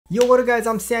Yo, what up guys,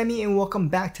 I'm Sammy and welcome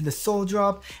back to the Soul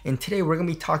Drop, and today we're gonna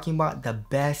be talking about the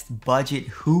best budget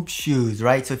hoop shoes,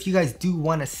 right? So if you guys do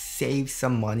want to save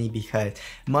some money because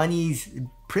money's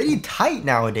pretty tight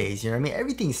nowadays, you know what I mean?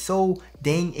 Everything's so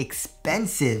dang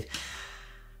expensive,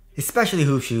 especially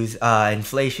hoop shoes.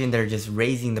 Inflation, they're just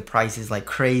raising the prices like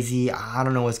crazy. I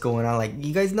don't know what's going on. Like,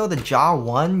 you guys know the Ja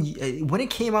 1, when it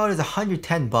came out, it was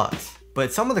 110 bucks,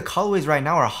 but some of the colorways right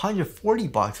now are 140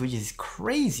 bucks, which is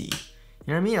crazy.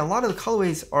 You know what I mean? A lot of the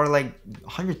colorways are like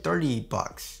 130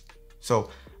 bucks. So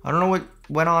I don't know what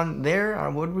went on there.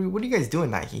 What are you guys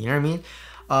doing, Nike? You know what I mean?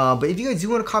 But if you guys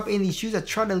do want to copy any of these shoes, I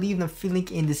try to leave the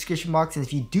link in the description box. And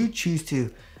if you do choose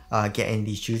to get any of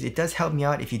these shoes, it does help me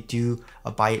out if you do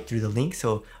buy it through the link.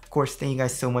 So of course, thank you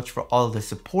guys so much for all of the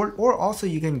support. Or also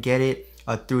you can get it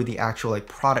through the actual like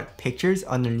product pictures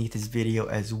underneath this video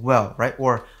as well, right?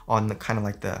 Or on the kind of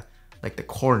like the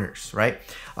corners, right?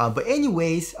 But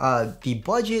anyways, the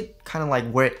budget kind of like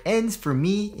where it ends for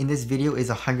me in this video is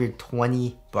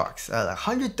 120 bucks.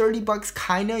 130 bucks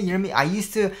kinda, you know what I mean? I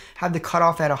used to have the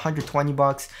cutoff at 120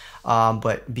 bucks,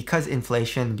 but because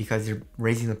inflation, because they're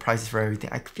raising the prices for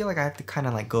everything, I feel like I have to kind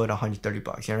of like go at 130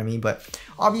 bucks, you know what I mean? But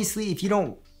obviously, if you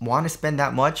don't want to spend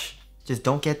that much, just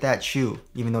don't get that shoe,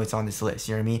 even though it's on this list,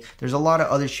 you know what I mean? There's a lot of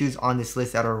other shoes on this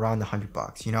list that are around 100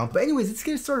 bucks, you know? But anyways, let's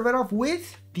get started right off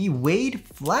with the Wade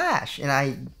Flash. And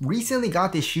I recently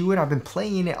got this shoe and I've been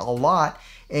playing it a lot,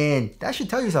 and that should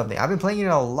tell you something. I've been playing it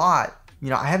a lot. You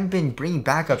know, I haven't been bringing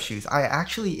backup shoes. I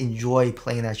actually enjoy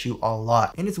playing that shoe a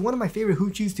lot. And it's one of my favorite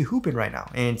hoop shoes to hoop in right now.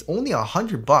 And it's only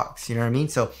 100 bucks, you know what I mean?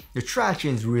 So the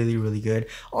traction is really, really good.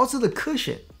 Also, the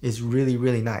cushion is really,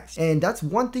 really nice. And that's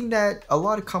one thing that a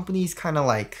lot of companies kind of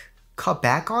like cut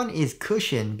back on is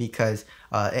cushion, because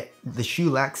the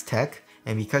shoe lacks tech.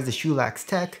 And because the shoe lacks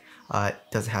tech, it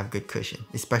doesn't have good cushion,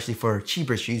 especially for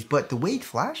cheaper shoes. But the Wade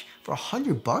Flash for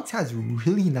 100 bucks has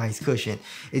really nice cushion.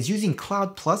 It's using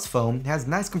Cloud Plus foam, it has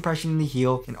nice compression in the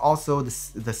heel, and also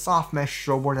the soft mesh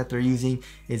strobe board that they're using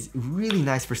is really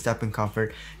nice for step and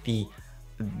comfort. The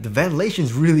ventilation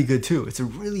is really good too. It's a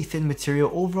really thin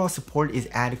material. Overall support is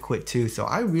adequate too. So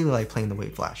I really like playing the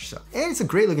Wade Flash. So, and it's a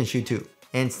great looking shoe too.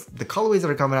 And the colorways that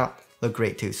are coming out look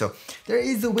great too. So there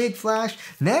is the Wade Flash.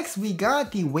 Next, we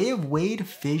got the Way of Wade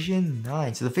Fission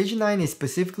 9. So the Fission 9 is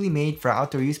specifically made for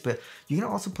outdoor use, but you can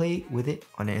also play with it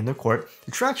on an indoor court.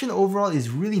 The traction overall is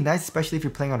really nice, especially if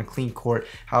you're playing on a clean court.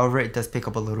 However, it does pick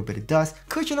up a little bit of dust.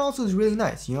 Cushion also is really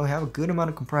nice. You know, have a good amount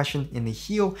of compression in the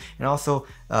heel, and also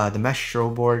the mesh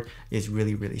strobe board is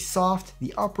really, really soft.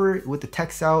 The upper with the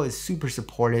textile is super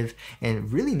supportive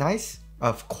and really nice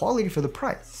of quality for the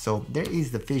price. So there is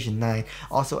the Fission 9.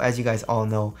 Also, as you guys all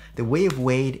know, the Way of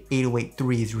Wade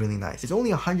 808-3 is really nice. It's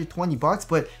only 120 bucks,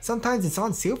 but sometimes it's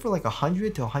on sale for like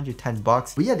 100 to 110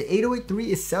 bucks. But yeah, the 808-3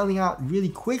 is selling out really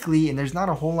quickly, and there's not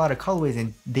a whole lot of colorways,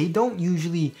 and they don't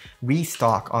usually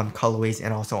restock on colorways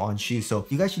and also on shoes. So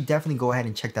you guys should definitely go ahead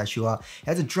and check that shoe out. It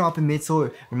has a drop-in midsole.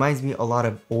 It reminds me a lot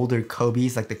of older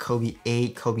Kobe's, like the Kobe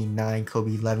 8, Kobe 9,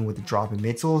 Kobe 11 with the drop-in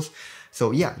midsoles.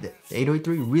 So yeah, the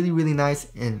 808-3, really, really nice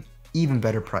and even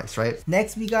better price, right?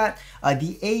 Next, we got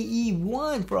the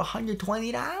AE1 for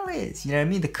 $120. You know what I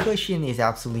mean? The cushion is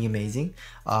absolutely amazing.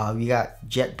 We got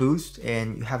Jet Boost,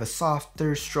 and you have a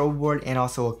softer strobe board and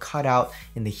also a cutout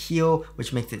in the heel,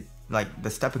 which makes it like the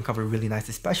step and comfort really nice,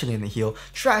 especially in the heel.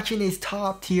 Traction is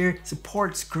top tier,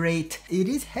 support's great. It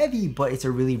is heavy, but it's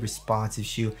a really responsive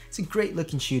shoe. It's a great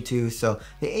looking shoe too. So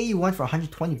the AE1 for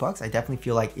 120 bucks, I definitely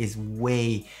feel like is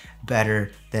way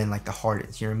better than like the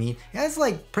Hardens, you know what I mean? It has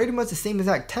like pretty much the same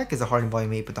exact tech as the Harden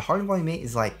Volume 8, but the Harden Volume 8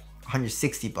 is like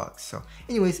 160 bucks. So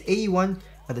anyways, AE1,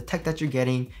 the tech that you're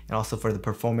getting, and also for the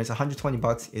performance, 120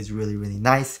 bucks is really, really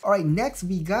nice. All right, next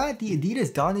we got the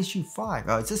Adidas Dawn Issue 5.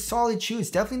 It's a solid shoe. It's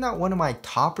definitely not one of my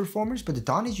top performers, but the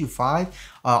Dawn Issue 5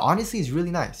 honestly is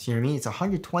really nice. You know what I mean? It's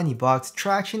 120 bucks.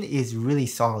 Traction is really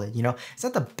solid. You know, it's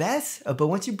not the best, but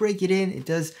once you break it in, it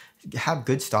does have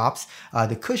good stops.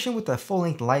 The cushion with the full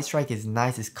length light strike is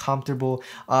nice, it's comfortable.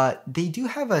 They do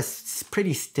have a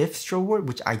pretty stiff strobe board,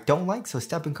 which I don't like, so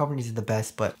step and comfort is the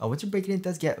best, but once you break it in, it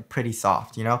does get pretty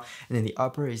soft, you know? And then the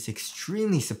upper is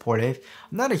extremely supportive.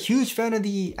 I'm not a huge fan of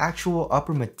the actual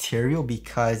upper material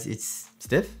because it's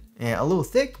stiff and a little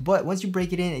thick, but once you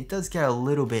break it in, it does get a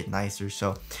little bit nicer.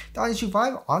 So Dawn Issue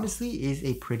 5 honestly is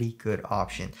a pretty good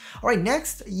option. All right,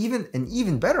 next, an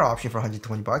even better option for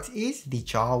 120 bucks is the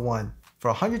Ja 1 for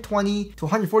 120 to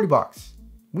 140 bucks.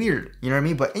 Weird, you know what I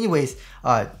mean? But anyways,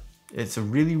 It's a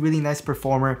really nice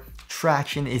performer.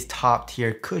 Traction is top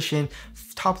tier. Cushion,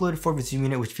 top loaded 4-foot zoom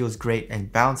unit, which feels great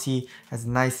and bouncy. Has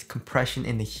nice compression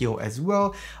in the heel as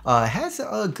well. Has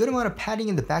a good amount of padding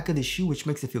in the back of the shoe, which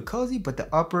makes it feel cozy, but the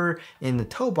upper in the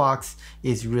toe box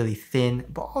is really thin,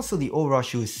 but also the overall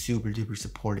shoe is super duper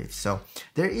supportive. So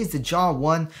there is the Ja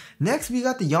 1. Next, we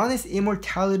got the Giannis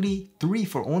Immortality 3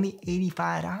 for only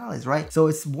 $85, right? So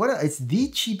it's the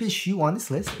cheapest shoe on this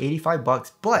list, 85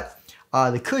 bucks, but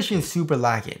the cushion is super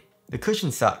lacking. The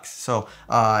cushion sucks. So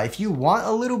if you want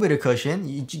a little bit of cushion,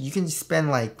 you can spend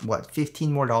like what,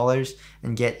 $15 more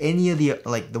and get any of the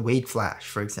like the Wade Flash,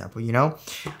 for example, you know.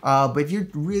 But if you're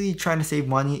really trying to save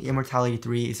money, Immortality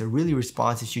 3 is a really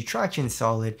responsive shoe. Traction is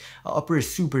solid, upper is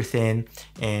super thin,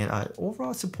 and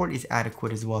overall support is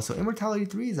adequate as well. So Immortality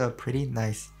 3 is a pretty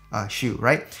nice shoe,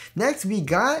 right? Next we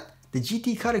got the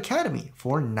GT Cut Academy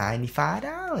for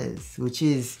 $95, which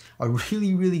is a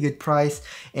really good price.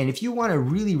 And if you want a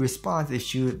really responsive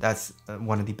shoe, that's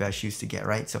one of the best shoes to get,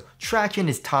 right? So traction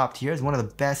is top tier. It's one of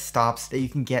the best stops that you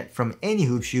can get from any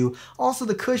hoop shoe. Also,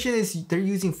 the cushion is, they're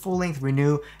using full length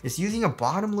Renew. It's using a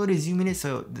bottom loaded zoom unit,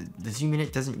 so the zoom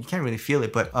unit you can't really feel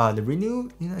it, but the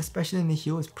Renew, you know, especially in the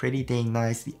heel, is pretty dang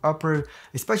nice. The upper,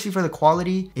 especially for the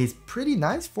quality, is pretty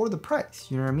nice for the price.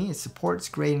 You know what I mean? It supports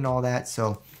great and all that.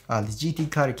 So the GT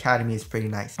Cut Academy is pretty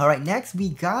nice. All right, next we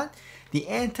got the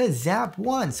Anta Zap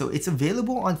 1. So it's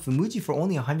available on Fumuji for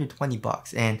only 120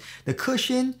 bucks. And the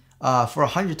cushion for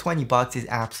 120 bucks is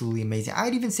absolutely amazing.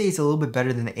 I'd even say it's a little bit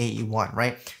better than the AE1,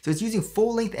 right? So it's using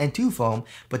full length N2 foam,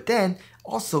 but then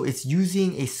also it's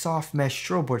using a soft mesh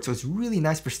strobe board. So it's really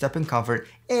nice for step and comfort.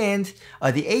 And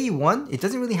the AE1, it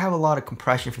doesn't really have a lot of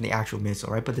compression from the actual midsole,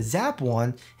 right? But the Zap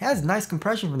 1 has nice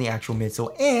compression from the actual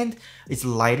midsole, and it's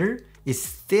lighter. It's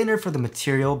thinner for the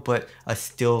material, but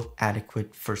still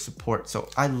adequate for support. So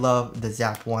I love the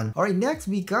Zap 1. All right, next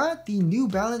we got the New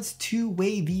Balance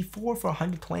 2-Way V4 for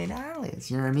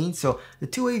 $120. You know what I mean? So the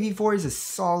 2-Way V4 is a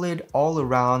solid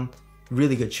all-around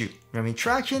really good shoe. You know what I mean?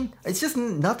 Traction, it's just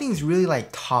nothing's really like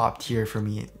top tier for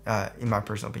me in my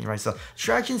personal opinion, right? So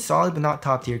traction solid but not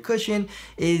top tier. Cushion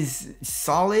is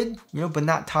solid, you know, but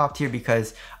not top tier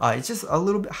because it's just a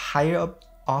little bit higher up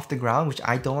off the ground, which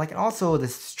I don't like. And also the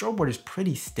strobe board is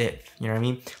pretty stiff, you know what I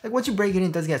mean? Like once you break it in,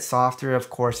 it does get softer, of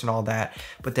course, and all that,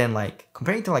 but then like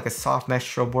comparing to like a soft mesh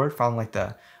strobe board from like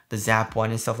the Zap 1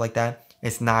 and stuff like that,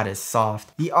 it's not as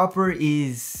soft. The upper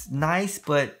is nice,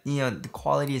 but you know, the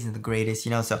quality isn't the greatest,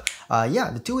 you know? So yeah,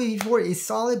 the 2-Way V4 is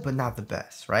solid, but not the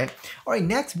best, right? All right,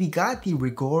 next we got the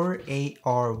Rigor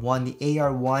AR1. The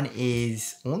AR1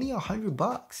 is only 100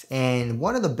 bucks and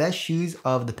one of the best shoes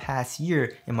of the past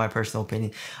year, in my personal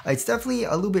opinion. It's definitely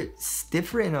a little bit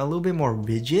stiffer and a little bit more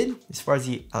rigid as far as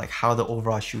the like how the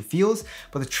overall shoe feels,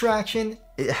 but the traction,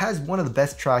 it has one of the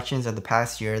best tractions of the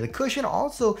past year. The cushion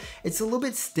also, it's a little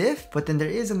bit stiff, but then there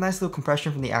is a nice little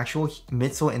compression from the actual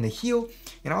midsole and the heel.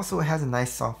 And also it has a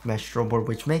nice soft mesh strobe board,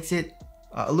 which makes it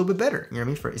a little bit better, you know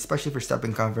what I mean, especially for step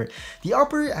and comfort. The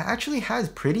upper actually has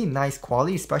pretty nice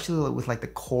quality, especially with like the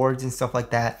cords and stuff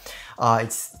like that.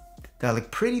 It's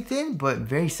like pretty thin, but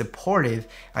very supportive.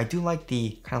 I do like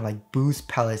the kind of like boost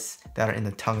pellets that are in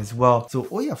the tongue as well. So,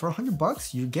 oh yeah, for 100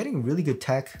 bucks, you're getting really good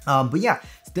tech. But yeah,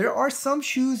 there are some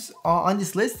shoes on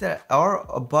this list that are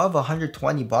above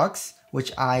 120 bucks,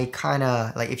 which I kind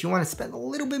of like. If you want to spend a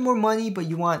little bit more money, but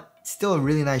you want still a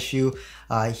really nice shoe,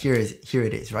 here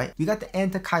it is, right? We got the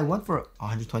Anta Kai 1 for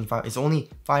 125. It's only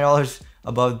 $5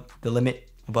 above the limit,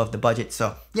 above the budget.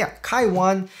 So yeah, Kai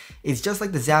 1 is just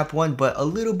like the Zap 1, but a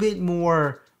little bit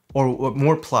more or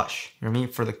more plush, you know what I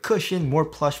mean? For the cushion, more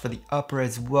plush for the upper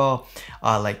as well.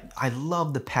 Like I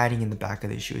love the padding in the back of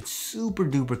the shoe. It's super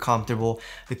duper comfortable.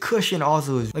 The cushion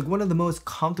also is like one of the most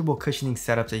comfortable cushioning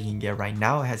setups that you can get right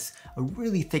now. It has a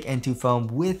really thick N2 foam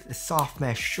with a soft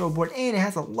mesh strobe board, and it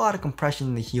has a lot of compression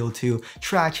in the heel too.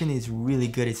 Traction is really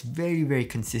good. It's very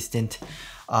consistent.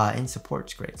 And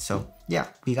support's great. So yeah,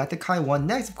 we got the Kai 1.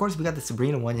 Next, of course, we got the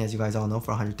Sabrina 1, as you guys all know,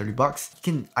 for 130 bucks. You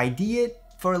can ID it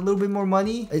for a little bit more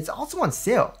money. It's also on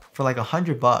sale for like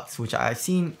 100 bucks, which I've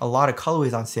seen a lot of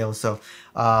colorways on sale. So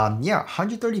yeah,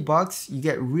 130 bucks, you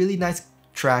get really nice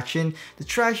traction. The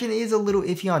traction is a little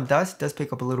iffy on dust. It does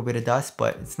pick up a little bit of dust,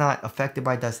 but it's not affected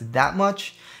by dust that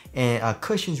much. And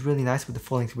cushion's really nice with the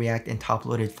full length React and top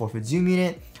loaded 4-foot zoom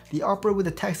unit. The upper with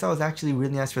the textile is actually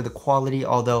really nice for the quality,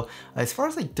 although as far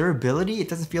as like durability, it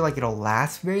doesn't feel like it'll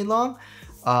last very long.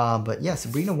 But yeah,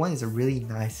 Sabrina 1 is a really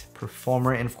nice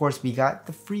performer. And of course, we got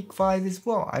the Freak 5 as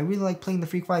well. I really like playing the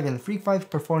Freak 5, and the Freak 5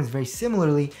 performs very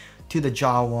similarly to the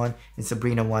Ja one and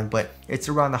Sabrina one, but it's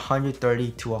around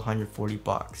 130 to 140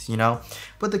 bucks, you know.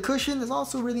 But the cushion is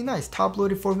also really nice, top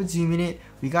loaded forward zoom unit.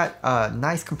 We got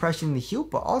nice compression in the heel,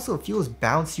 but also it feels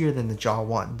bouncier than the Ja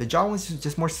one. The Ja one's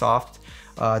just more soft.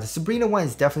 The Sabrina one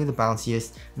is definitely the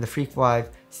bounciest, and the Freak 5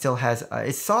 still has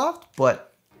it's soft, but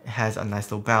it has a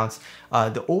nice little bounce.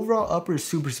 The overall upper is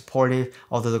super supportive,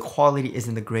 although the quality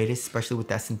isn't the greatest, especially with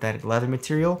that synthetic leather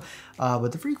material.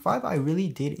 But the Freak 5, I really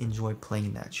did enjoy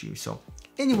playing that shoe. So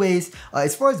anyways,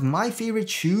 as far as my favorite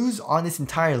shoes on this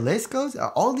entire list goes,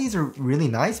 all these are really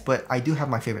nice, but I do have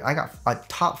my favorite. I got a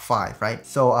top 5, right?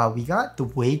 So we got the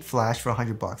Wade Flash for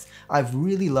 100 bucks. I've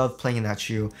really loved playing in that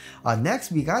shoe.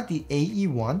 Next, we got the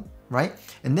AE1, right?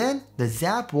 And then the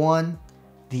Zap 1,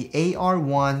 the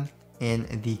AR1, and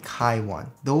the Kai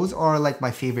one. Those are like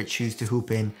my favorite shoes to hoop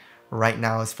in right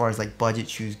now as far as like budget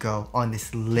shoes go on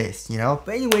this list, you know.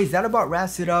 But anyways, that about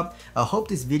wraps it up. I hope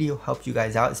this video helped you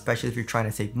guys out, especially if you're trying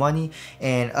to save money.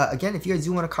 And again, if you guys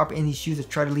do want to copy any of these shoes, I'll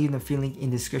try to leave the free link in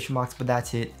the description box. But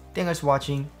that's it. Thank you guys for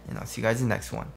watching, and I'll see you guys in the next one.